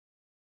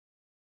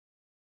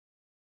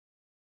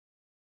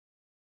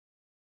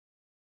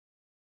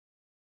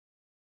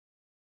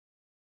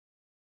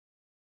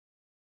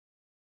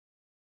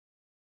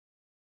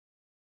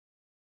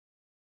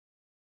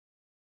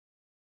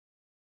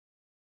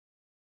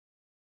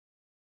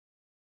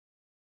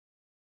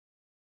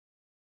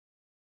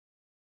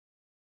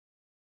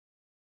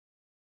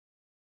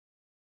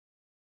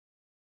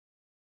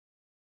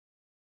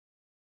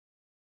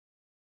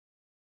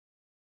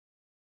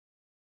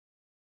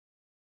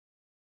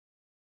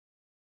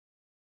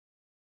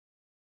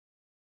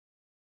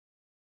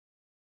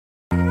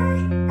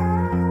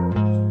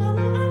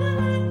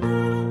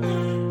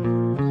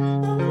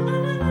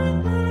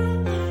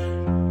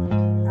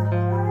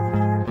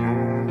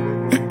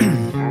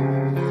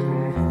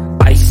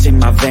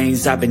my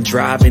veins, I've been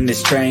driving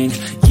this train.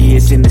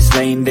 Years in this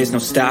lane, there's no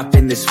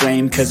stopping this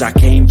flame. Cause I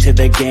came to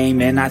the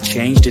game and I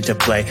changed it to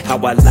play how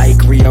I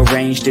like,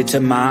 rearranged it to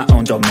my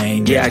own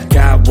domain. Yeah, I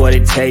got what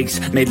it takes,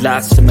 made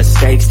lots of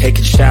mistakes,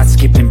 taking shots,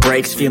 skipping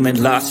breaks,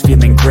 feeling lost,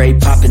 feeling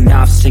great, popping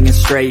off, singing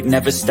straight,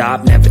 never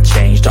stopped, never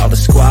changed. All the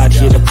squad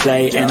here to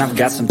play, and I've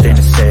got something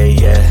to say,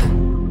 yeah.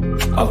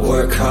 I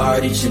work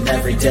hard each and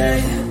every day,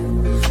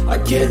 I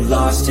get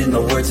lost in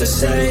the words I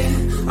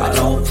say. I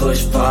don't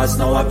push pause,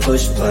 no I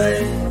push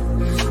play.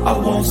 I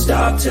won't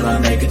stop till I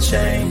make a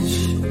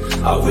change.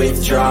 I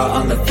withdraw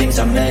on the things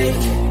I make.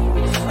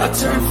 I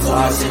turn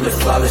flaws into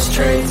flawless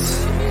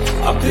traits.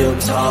 I build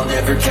tall,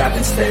 never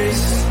capping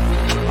space.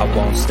 I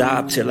won't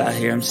stop till I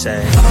hear him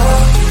say,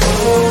 oh,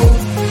 oh,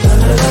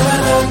 la, la,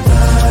 la,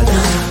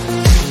 la.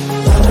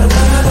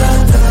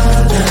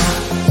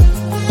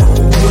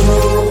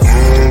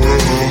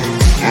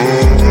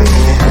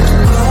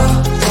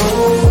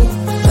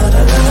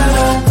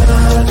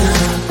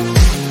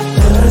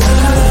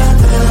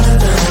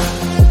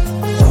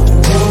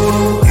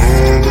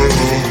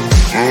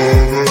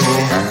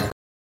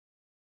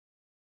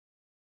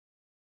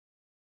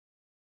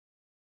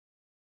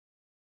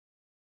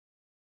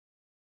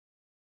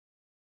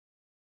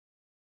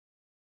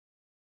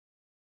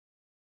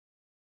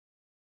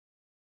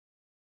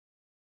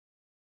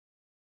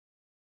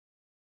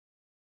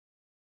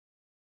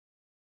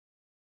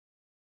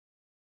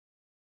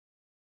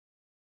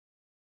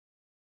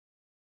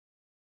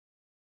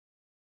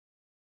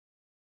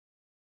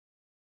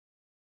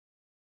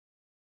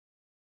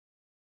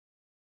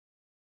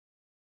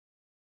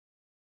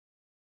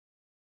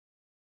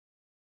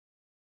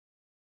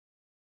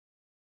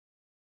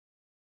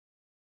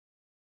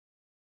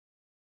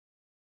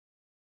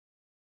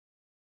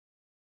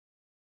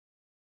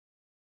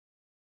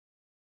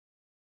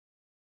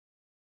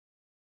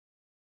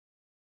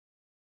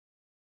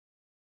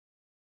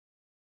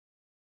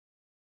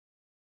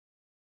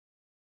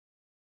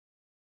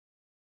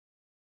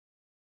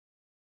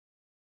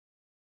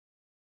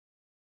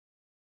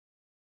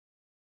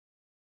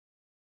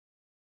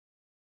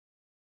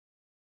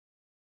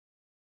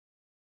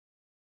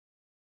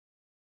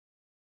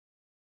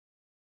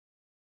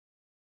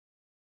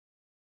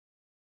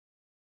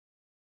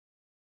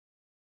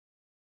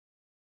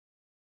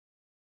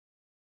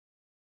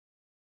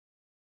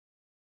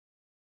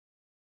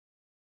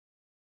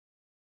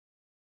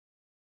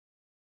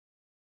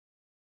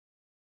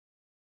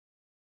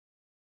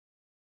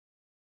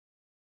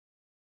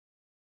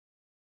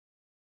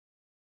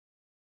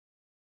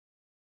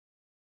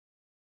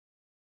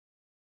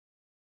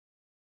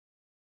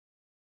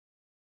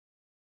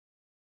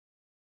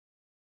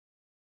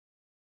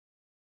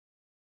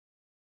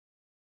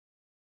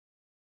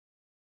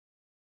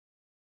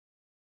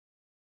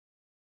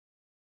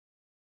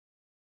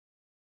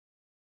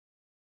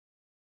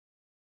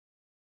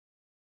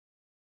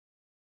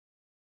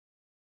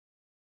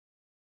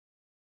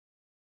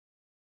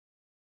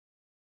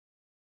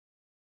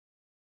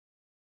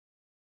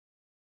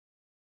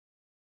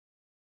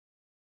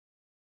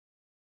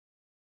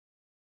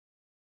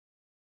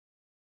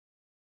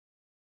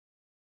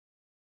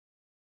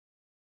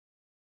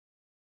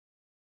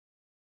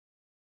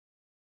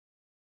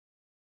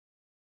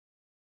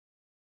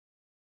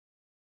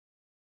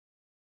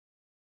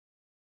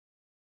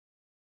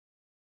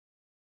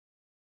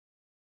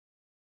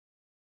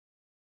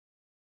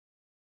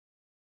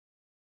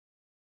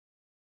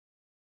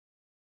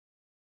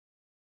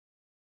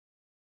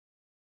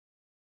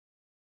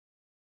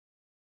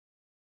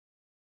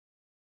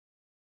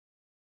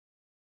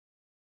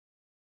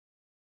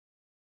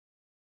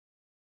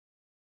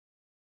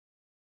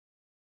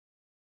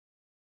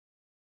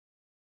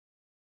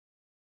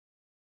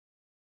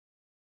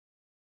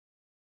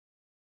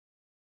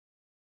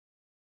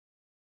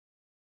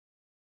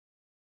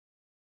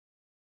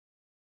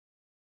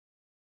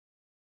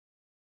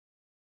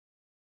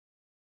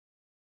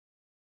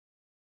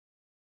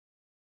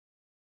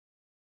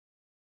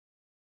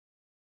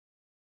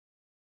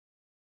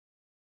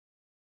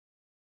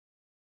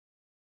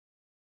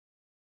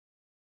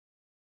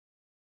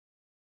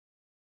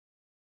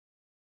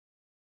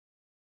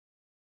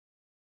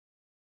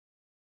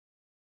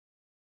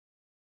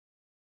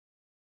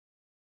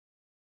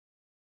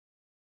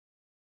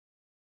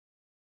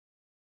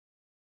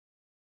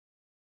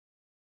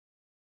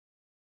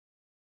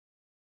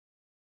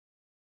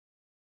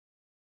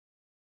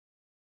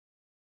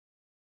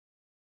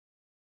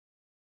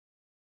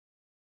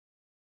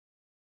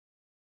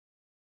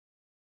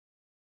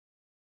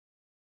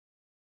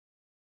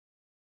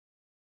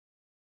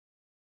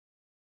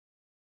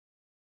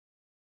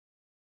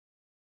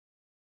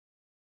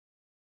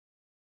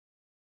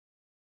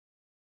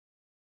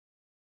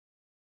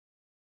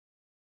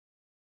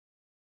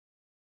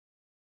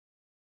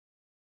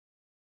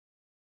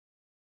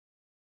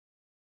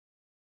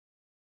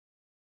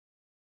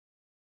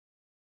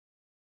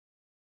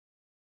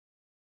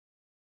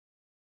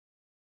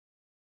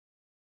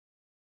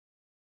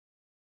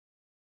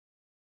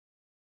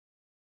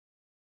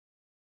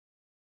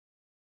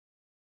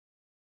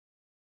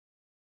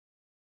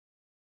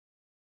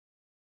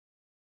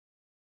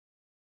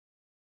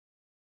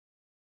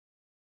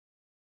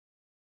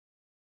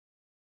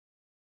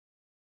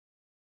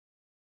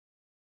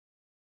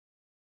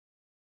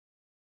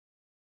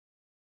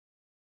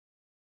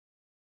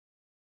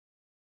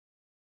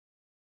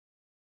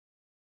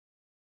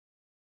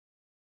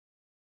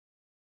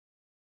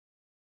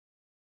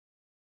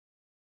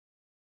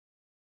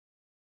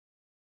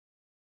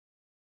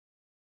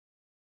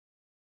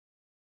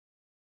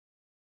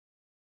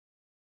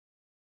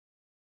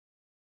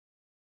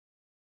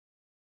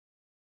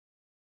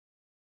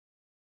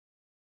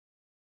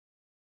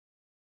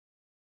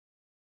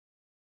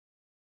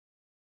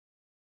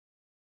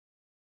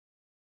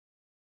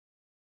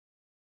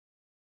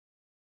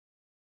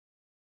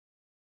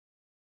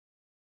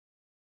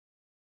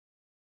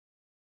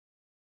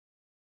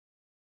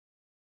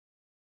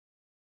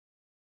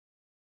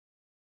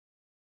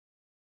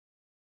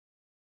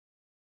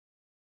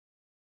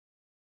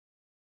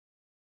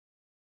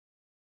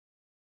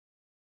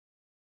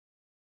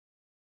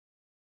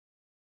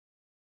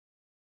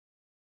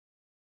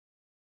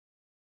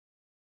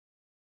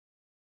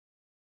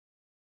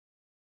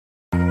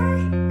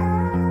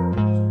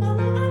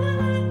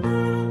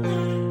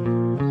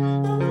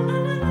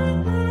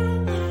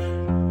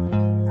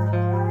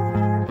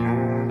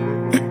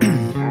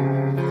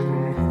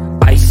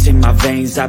 Ice in my veins, I've